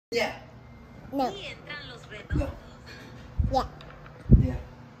Yeah. No. No. Yeah.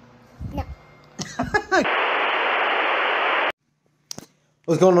 Yeah. No.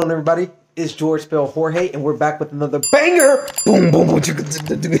 What's going on, everybody? It's George spelled Jorge, and we're back with another banger. Boom, boom, boom.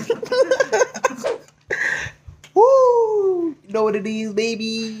 Woo! You know what it is,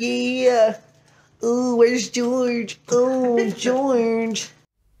 baby? Yeah. Ooh, where's George? Oh, George.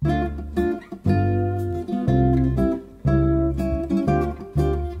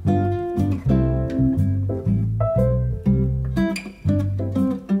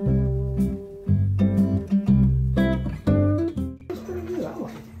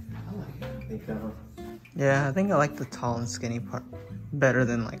 Yeah, I think I like the tall and skinny part better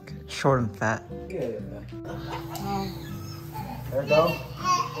than like short and fat. Yeah. There we go.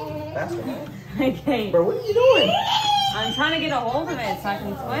 Faster, man. Okay. Bro, what are you doing? I'm trying to get a hold of it so I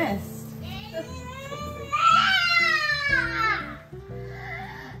can twist.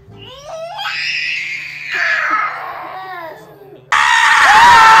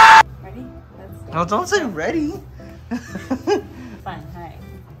 Ready? No, don't say ready. Fine, alright.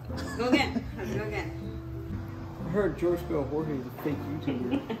 Go again. Let's go again. I heard George spelled Jorge is a fake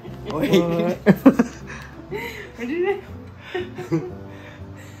YouTuber. What did you do?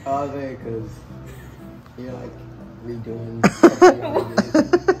 I was there because you're like redoing.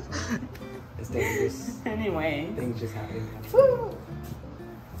 It's dangerous. Anyway. Things just happen.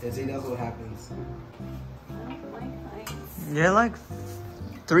 And see, that's what happens. I don't like heights. You're like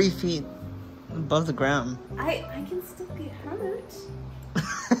 3 feet above the ground. I can still get hurt.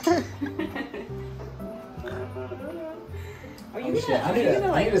 Are you Oh, shit.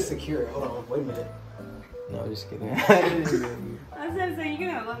 I need to secure it. Hold on, wait a minute. No, just kidding. I didn't do it. I was gonna say,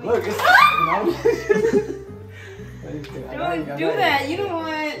 you're gonna let me. Look, it's Don't do that. You don't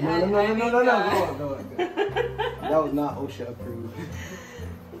want. No. Go on. That was not OSHA approved.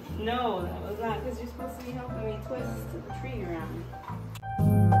 No, that was not, because you're supposed to be helping me twist the tree around.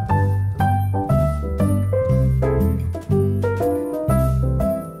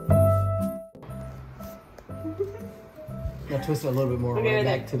 Now twist it a little bit more, Okay, right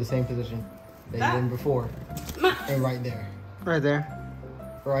right back to the same position that you were in before. And right there. Right there.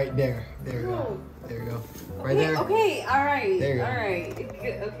 Right there. There you go. There you go. Right there. Okay, alright. There you go. Alright.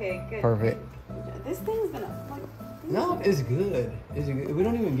 Good. Okay, good. Perfect. This thing's gonna. Like, No, it's good. It's good. We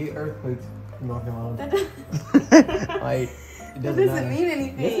don't even get earthquakes from knocking on. That doesn't, Like, it that doesn't doesn't mean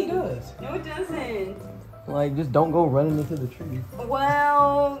anything. Yes, it does. No, it doesn't. Like, just don't go running into the tree.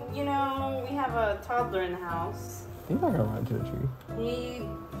 Well, you know, we have a toddler in the house. He's not gonna run into the tree. He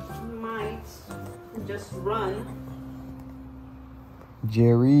might just run.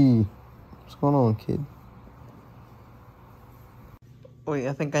 Jerry, what's going on, kid? Wait,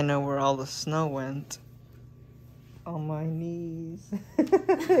 I think I know where all the snow went. On my knees.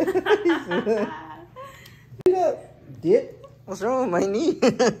 Dip? What's wrong with my knee?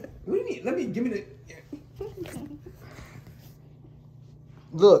 What do you mean? Give me the.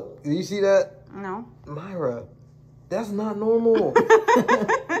 Look, do you see that? No. Myra, that's not normal.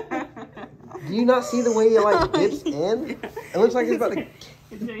 Do you not see the way it like dips in? It looks like it's about to.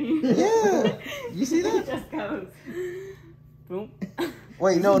 Yeah, you see that? It just goes. Boom.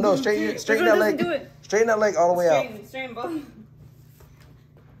 Wait, no, straighten that leg. Straighten that leg all the way out. Straighten both.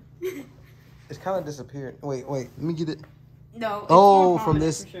 It's kind of disappeared. Wait, let me get it. No. Oh, from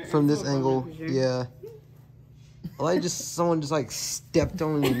this It's more angle, prominent for sure. yeah. Like someone just like stepped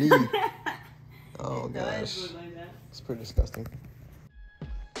on your knee. Oh gosh, Like that. it's pretty disgusting.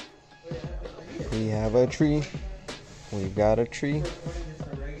 We have a tree. We've got a tree.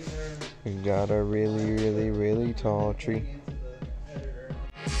 We've got a really, really, really tall tree.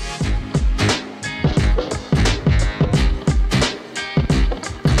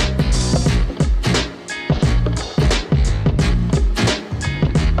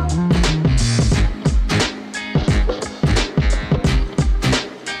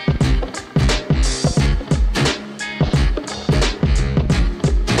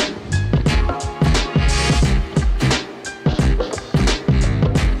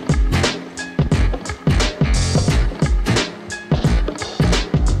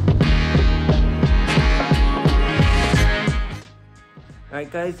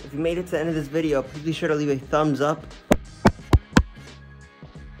 Alright guys, if you made it to the end of this video, please be sure to leave a thumbs up.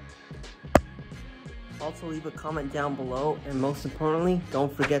 Also leave a comment down below, and most importantly,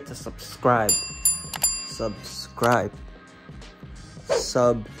 don't forget to subscribe. Subscribe.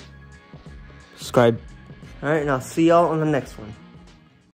 Alright, and I'll see y'all on the next one.